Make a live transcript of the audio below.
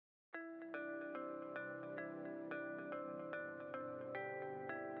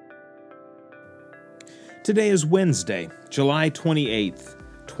Today is Wednesday, July 28th,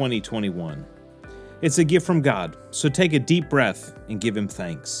 2021. It's a gift from God, so take a deep breath and give Him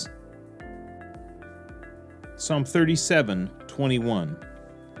thanks. Psalm 37:21.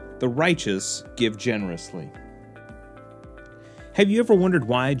 The righteous give generously. Have you ever wondered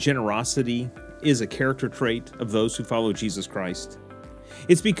why generosity is a character trait of those who follow Jesus Christ?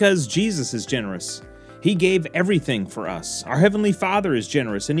 It's because Jesus is generous. He gave everything for us. Our Heavenly Father is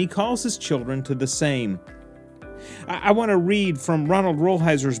generous, and He calls His children to the same. I want to read from Ronald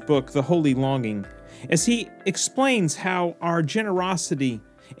Rolheiser's book, The Holy Longing, as he explains how our generosity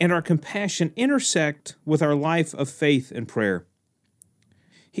and our compassion intersect with our life of faith and prayer.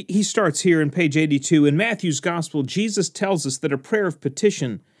 He starts here in page 82. In Matthew's Gospel, Jesus tells us that a prayer of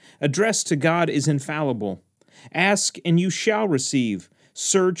petition addressed to God is infallible. Ask, and you shall receive.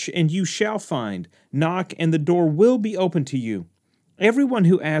 Search, and you shall find. Knock, and the door will be open to you. Everyone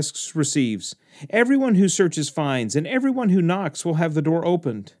who asks receives. Everyone who searches finds, and everyone who knocks will have the door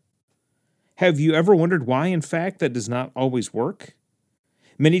opened. Have you ever wondered why, in fact, that does not always work?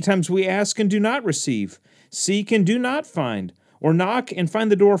 Many times we ask and do not receive, seek and do not find, or knock and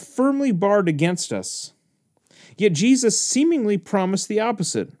find the door firmly barred against us. Yet Jesus seemingly promised the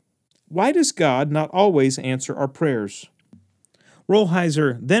opposite. Why does God not always answer our prayers?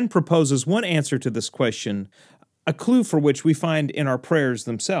 Rolheiser then proposes one answer to this question, a clue for which we find in our prayers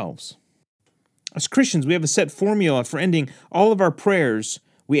themselves. As Christians, we have a set formula for ending all of our prayers.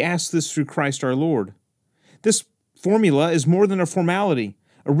 We ask this through Christ our Lord. This formula is more than a formality,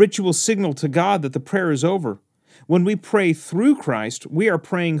 a ritual signal to God that the prayer is over. When we pray through Christ, we are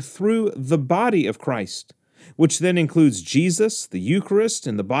praying through the body of Christ, which then includes Jesus, the Eucharist,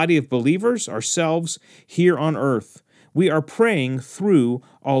 and the body of believers, ourselves, here on earth. We are praying through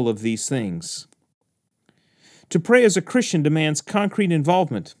all of these things. To pray as a Christian demands concrete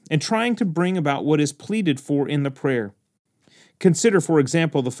involvement in trying to bring about what is pleaded for in the prayer. Consider, for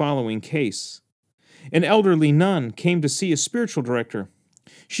example, the following case. An elderly nun came to see a spiritual director.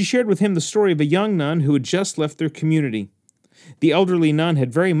 She shared with him the story of a young nun who had just left their community. The elderly nun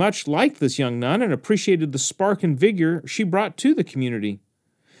had very much liked this young nun and appreciated the spark and vigor she brought to the community.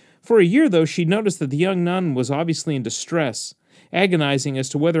 For a year, though, she noticed that the young nun was obviously in distress, agonizing as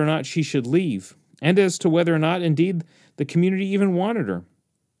to whether or not she should leave, and as to whether or not, indeed, the community even wanted her.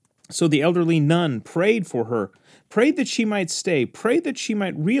 So the elderly nun prayed for her, prayed that she might stay, prayed that she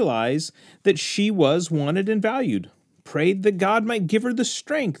might realize that she was wanted and valued, prayed that God might give her the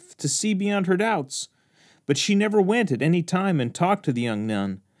strength to see beyond her doubts. But she never went at any time and talked to the young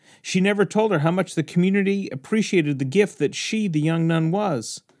nun. She never told her how much the community appreciated the gift that she, the young nun,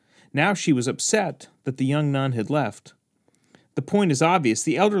 was. Now she was upset that the young nun had left. The point is obvious.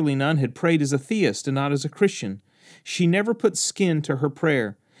 The elderly nun had prayed as a theist and not as a Christian. She never put skin to her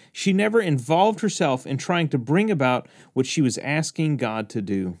prayer. She never involved herself in trying to bring about what she was asking God to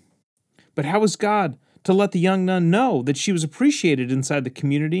do. But how was God to let the young nun know that she was appreciated inside the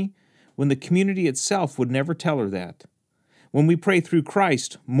community when the community itself would never tell her that? When we pray through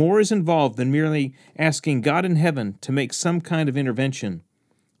Christ, more is involved than merely asking God in heaven to make some kind of intervention.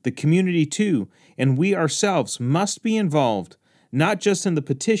 The community, too, and we ourselves must be involved, not just in the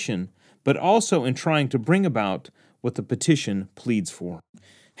petition, but also in trying to bring about what the petition pleads for.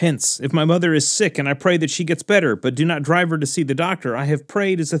 Hence, if my mother is sick and I pray that she gets better, but do not drive her to see the doctor, I have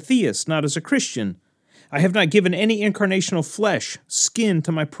prayed as a theist, not as a Christian. I have not given any incarnational flesh, skin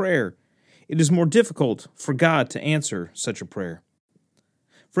to my prayer. It is more difficult for God to answer such a prayer.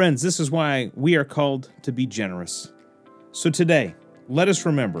 Friends, this is why we are called to be generous. So today, let us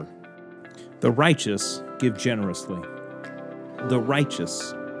remember, the righteous give generously. The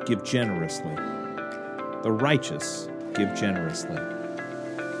righteous give generously. The righteous give generously.